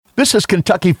This is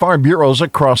Kentucky Farm Bureaus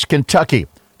across Kentucky.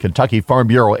 Kentucky Farm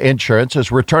Bureau Insurance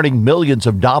is returning millions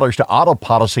of dollars to auto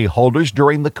policy holders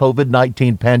during the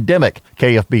COVID-19 pandemic.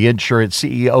 KFB Insurance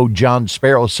CEO John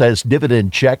Sparrow says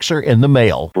dividend checks are in the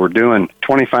mail. We're doing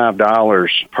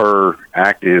 $25 per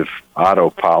active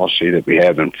auto policy that we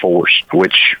have in force,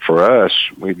 which for us,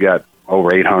 we've got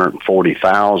over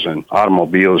 840,000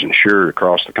 automobiles insured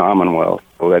across the Commonwealth.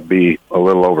 So that'd be a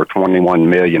little over $21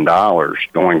 million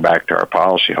going back to our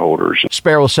policyholders.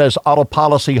 Sparrow says auto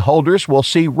policy holders will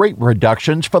see rate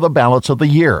reductions for the balance of the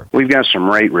year. We've got some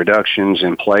rate reductions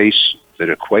in place that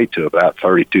equate to about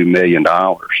 $32 million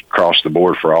across the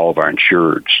board for all of our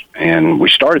insureds. And we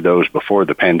started those before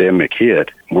the pandemic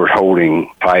hit. We're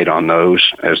holding tight on those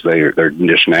as they're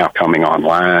just now coming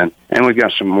online. And we've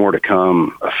got some more to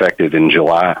come effective in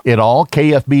July. In all,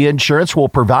 KFB Insurance will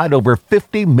provide over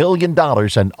 $50 million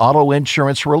in auto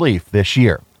insurance relief this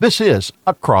year. This is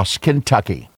Across Kentucky.